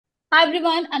Hi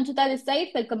everyone, Anshita this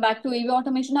side. Welcome back to AV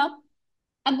Automation Hub.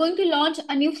 I'm going to launch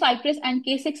a new Cypress and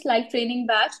K6 live training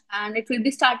batch, and it will be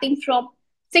starting from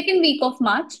second week of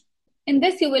March. In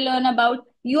this, you will learn about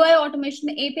UI automation,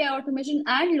 API automation,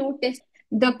 and load test.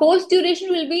 The course duration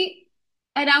will be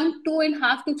around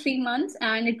 2.5 to 3 months,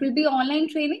 and it will be online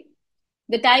training.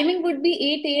 The timing would be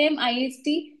 8 a.m. IST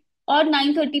or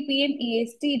 9:30 p.m.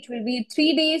 EST. It will be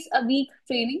 3 days a week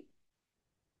training.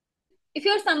 If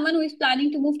you're someone who is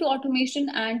planning to move to automation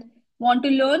and want to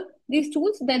learn these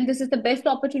tools, then this is the best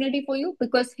opportunity for you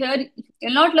because here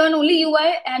you'll not learn only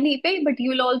UI and API, but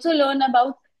you'll also learn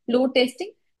about load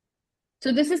testing.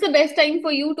 So this is the best time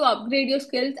for you to upgrade your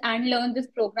skills and learn this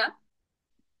program.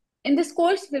 In this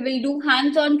course, we will do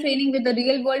hands-on training with the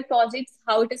real-world projects,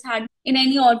 how it is handled in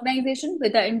any organization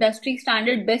with the industry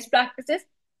standard best practices.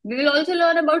 We will also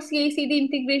learn about CI/CD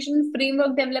integration,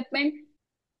 framework development.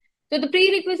 So the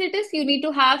prerequisite is you need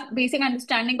to have basic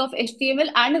understanding of HTML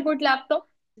and a good laptop.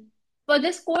 For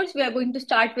this course, we are going to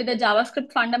start with the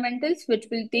JavaScript fundamentals, which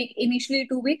will take initially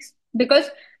 2 weeks because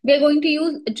we are going to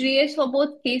use JS for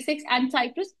both K6 and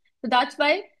Cypress. So that's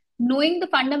why knowing the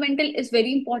fundamental is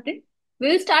very important.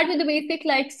 We'll start with the basic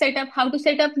like setup, how to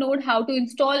set up node, how to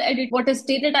install, edit, what is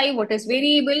data type, what is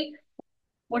variable,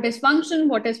 what is function,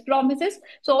 what is promises.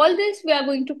 So all this we are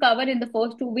going to cover in the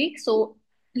first 2 weeks. So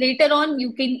later on,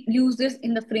 you can use this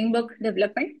in the framework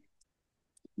development.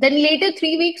 Then later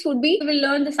 3 weeks would be we will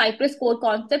learn the Cypress core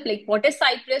concept, like what is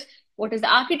Cypress, what is the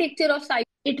architecture of Cypress.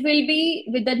 It will be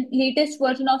with the latest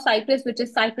version of Cypress, which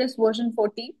is Cypress version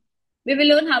 14. We will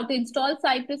learn how to install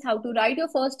Cypress, how to write your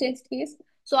first test case.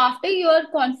 So after you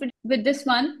are confident with this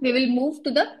one, we will move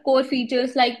to the core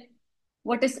features like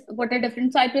what are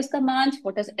different Cypress commands,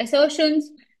 what is assertions,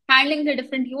 handling the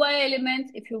different UI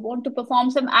elements. If you want to perform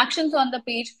some actions on the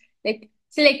page, like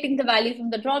selecting the value from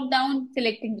the drop down,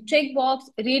 selecting the checkbox,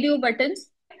 radio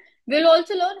buttons. We'll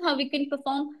also learn how we can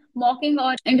perform mocking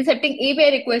or intercepting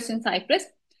API requests in Cypress.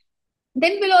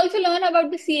 Then we'll also learn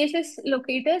about the CSS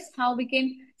locators, how we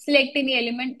can select any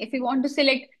element. If we want to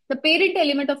select the parent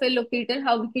element of a locator,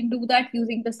 how we can do that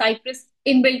using the Cypress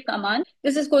inbuilt command.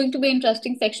 This is going to be an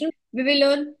interesting section. We will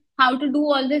learn how to do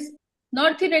all this,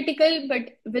 not theoretical, but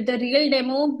with the real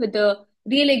demo, with the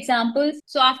real examples.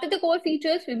 So after the core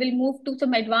features, we will move to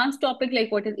some advanced topic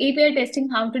like what is API testing,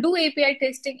 how to do API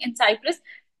testing in Cypress.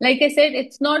 Like I said,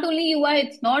 it's not only UI,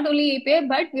 it's not only API,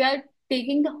 but we are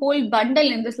taking the whole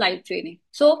bundle in this live training.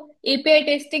 So API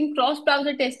testing,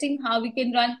 cross-browser testing, how we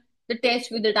can run the test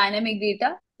with the dynamic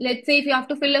data. Let's say if you have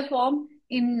to fill a form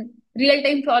in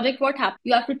real-time project, what happens?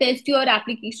 You have to test your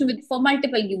application with for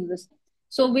multiple users.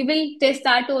 So we will test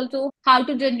that also, how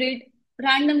to generate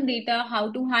random data,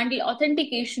 how to handle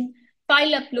authentication,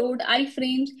 file upload,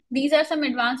 iframes. These are some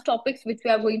advanced topics which we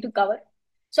are going to cover.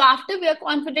 So after we are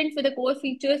confident with the core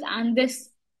features and this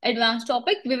advanced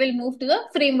topic, we will move to the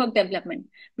framework development.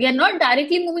 We are not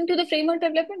directly moving to the framework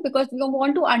development because we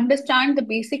want to understand the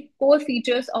basic core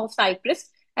features of Cypress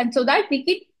and so that we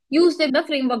can use them in the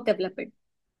framework development.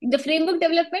 In the framework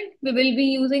development, we will be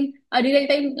using a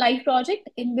real-time live project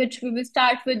in which we will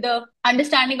start with the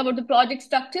understanding about the project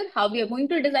structure, how we are going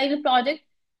to design a project,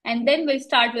 and then we'll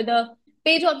start with the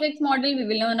page objects model. We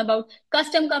will learn about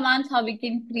custom commands, how we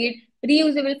can create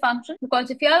reusable functions. Because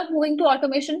if you are moving to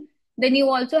automation, then you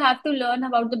also have to learn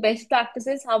about the best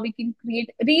practices, how we can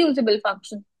create reusable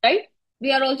functions, right?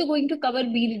 We are also going to cover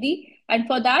BDD, and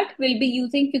for that, we'll be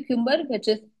using Cucumber, which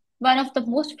is one of the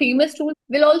most famous tools.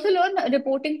 We'll also learn a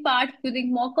reporting part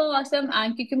using Mocha Awesome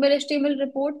and Cucumber HTML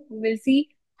report. We'll see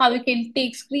how we can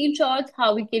take screenshots,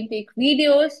 how we can take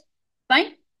videos,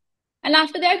 fine? And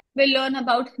after that, we'll learn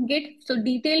about Git. So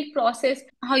detailed process,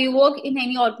 how you work in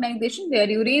any organization where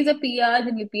you raise a PR,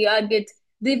 then your PR gets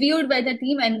reviewed by the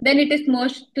team and then it is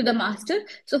merged to the master.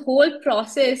 So whole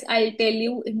process I'll tell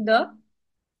you in the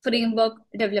framework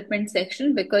development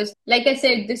section because like I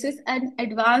said, this is an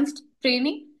advanced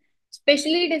training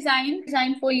specially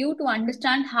designed for you to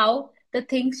understand how the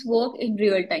things work in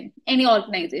real time, any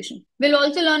organization. We'll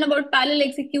also learn about parallel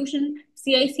execution,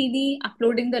 CI/CD,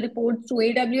 uploading the reports to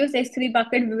AWS S3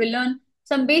 bucket. We will learn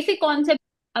some basic concepts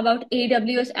about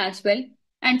AWS as well.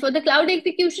 And for the cloud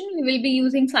execution, we will be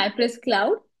using Cypress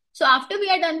Cloud. So after we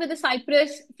are done with the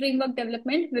Cypress framework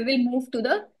development, we will move to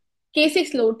the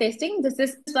K6 load testing. This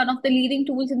is one of the leading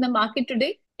tools in the market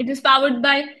today. It is powered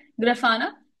by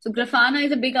Grafana. So Grafana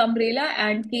is a big umbrella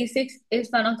and K6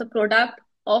 is one of the product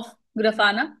of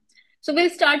Grafana. So we'll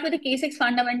start with the K6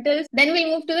 fundamentals. Then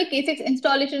we'll move to the K6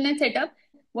 installation and setup.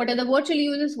 What are the virtual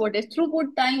users? What is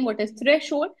throughput time? What is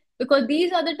threshold? Because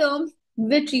these are the terms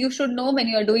which you should know when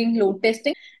you are doing load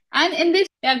testing. And in this,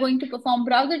 We are going to perform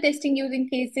browser testing using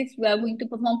case 6. We are going to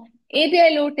perform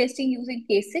API load testing using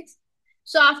case 6.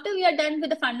 So after we are done with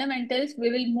the fundamentals,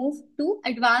 we will move to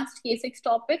advanced case 6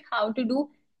 topic, how to do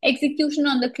execution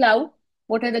on the cloud,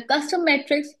 what are the custom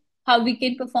metrics, how we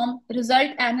can perform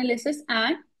result analysis,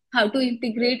 and how to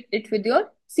integrate it with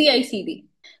your CI/CD.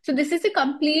 So this is a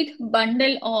complete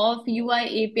bundle of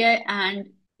UI, API,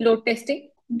 and load testing.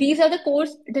 These are the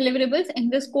course deliverables. In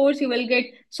this course, you will get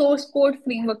source code,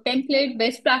 framework template,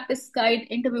 best practice guide,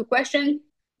 interview questions,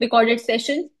 recorded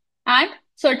sessions, and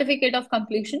certificate of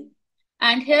completion.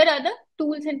 And here are the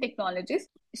tools and technologies.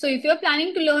 So if you're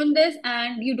planning to learn this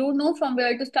and you don't know from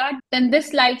where to start, then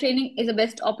this live training is the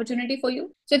best opportunity for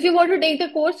you. So if you want to take the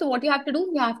course, so what you have to do,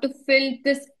 you have to fill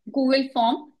this Google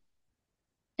form.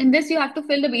 In this, you have to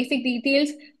fill the basic details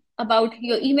about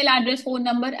your email address, phone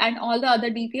number, and all the other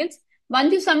details.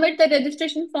 Once you submit the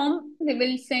registration form, they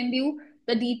will send you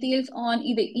the details on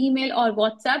either email or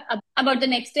WhatsApp about the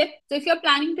next step. So if you're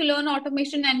planning to learn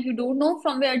automation and you don't know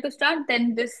from where to start,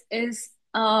 then this is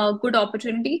a good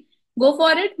opportunity. Go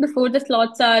for it before the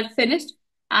slots are finished.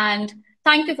 And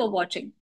thank you for watching.